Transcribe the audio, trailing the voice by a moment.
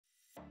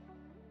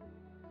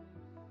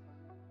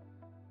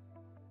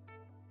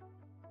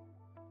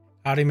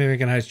Howdy,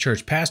 McMicken Heights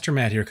Church. Pastor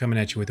Matt here coming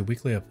at you with a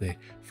weekly update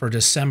for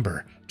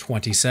December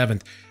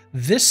 27th.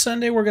 This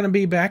Sunday, we're going to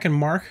be back in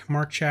Mark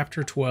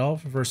chapter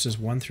 12, verses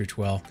 1 through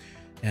 12.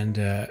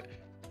 And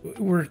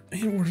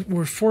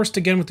we're forced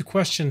again with the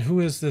question, who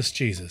is this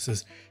Jesus?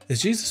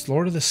 Is Jesus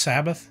Lord of the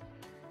Sabbath?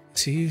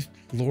 Is he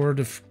Lord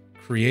of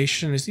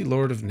creation? Is he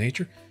Lord of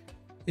nature?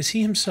 Is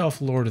he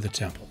himself Lord of the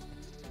temple?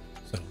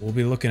 So we'll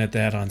be looking at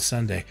that on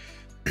Sunday.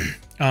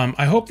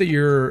 I hope that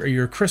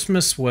your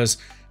Christmas was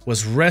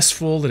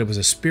restful, that it was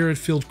a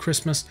spirit-filled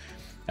Christmas.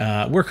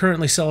 We're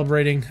currently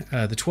celebrating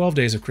the 12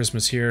 days of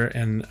Christmas here,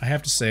 and I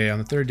have to say, on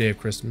the third day of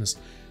Christmas,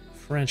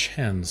 French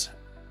hens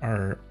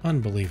are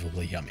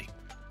unbelievably yummy.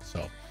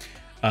 So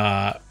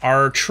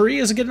our tree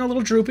is getting a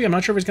little droopy. I'm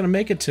not sure if it's going to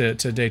make it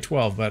to day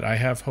 12, but I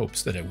have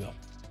hopes that it will.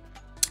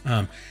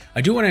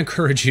 I do want to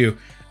encourage you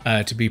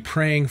to be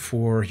praying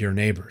for your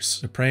neighbors.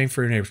 So praying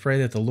for your neighbors. Pray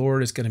that the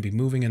Lord is going to be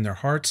moving in their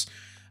hearts,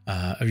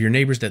 of your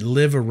neighbors that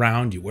live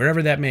around you,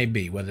 wherever that may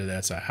be, whether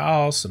that's a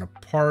house, an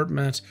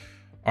apartment,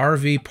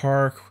 RV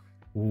park,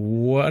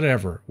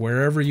 whatever,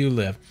 wherever you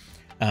live,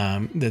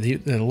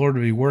 that the Lord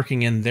will be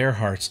working in their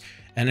hearts.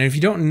 And if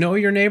you don't know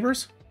your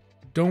neighbors,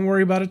 don't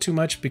worry about it too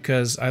much,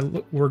 because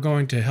we're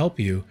going to help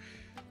you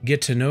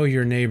get to know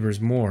your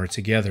neighbors more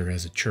together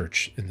as a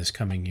church in this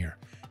coming year.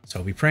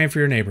 So be praying for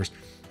your neighbors.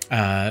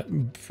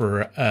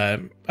 For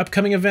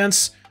upcoming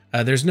events,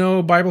 there's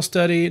no Bible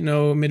study,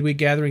 no midweek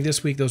gathering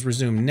this week. Those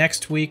resume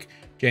next week,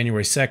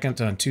 January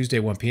 2nd on Tuesday,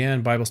 1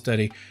 p.m., Bible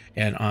study.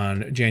 And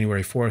on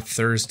January 4th,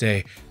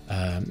 Thursday,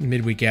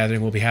 midweek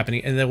gathering will be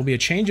happening. And there will be a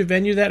change of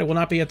venue that it will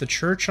not be at the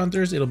church on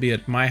Thursday. It'll be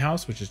at my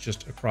house, which is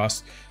just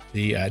across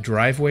the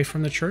driveway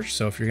from the church.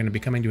 So if you're going to be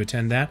coming to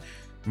attend that,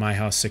 my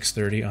house,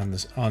 6:30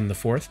 on the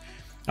 4th.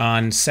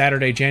 On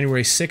Saturday,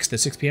 January 6th at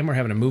 6 p.m., we're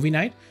having a movie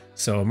night.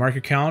 So mark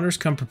your calendars,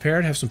 come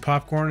prepared, have some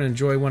popcorn, and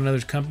enjoy one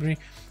another's company,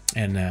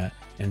 and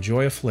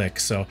enjoy a flick.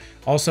 So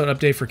also an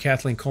update for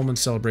Kathleen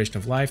Coleman's Celebration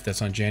of Life.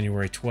 That's on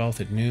January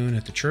 12th at noon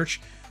at the church.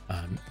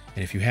 And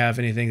if you have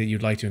anything that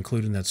you'd like to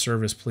include in that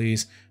service,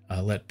 please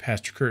let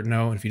Pastor Kurt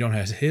know. And if you don't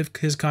have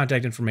his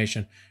contact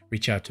information,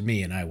 reach out to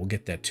me and I will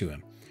get that to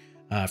him.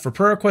 For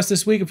prayer requests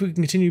this week, if we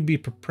can continue to be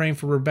praying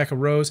for Rebecca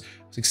Rose.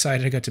 I was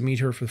excited I got to meet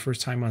her for the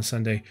first time on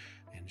Sunday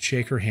and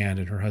shake her hand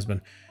and her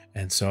husband.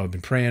 And so I've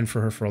been praying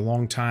for her for a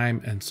long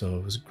time, and so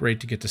it was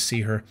great to get to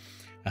see her.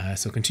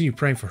 So continue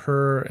praying for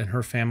her and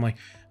her family,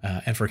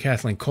 and for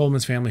Kathleen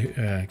Coleman's family.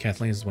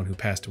 Kathleen is the one who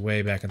passed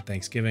away back on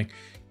Thanksgiving.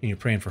 And you're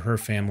praying for her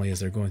family as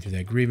they're going through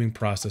that grieving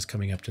process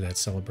coming up to that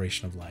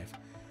celebration of life.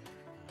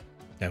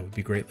 That would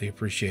be greatly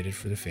appreciated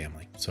for the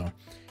family. So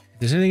if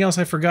there's anything else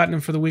I've forgotten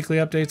for the weekly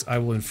updates, I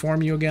will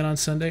inform you again on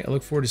Sunday. I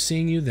look forward to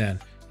seeing you then.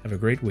 Have a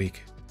great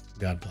week.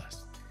 God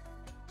bless.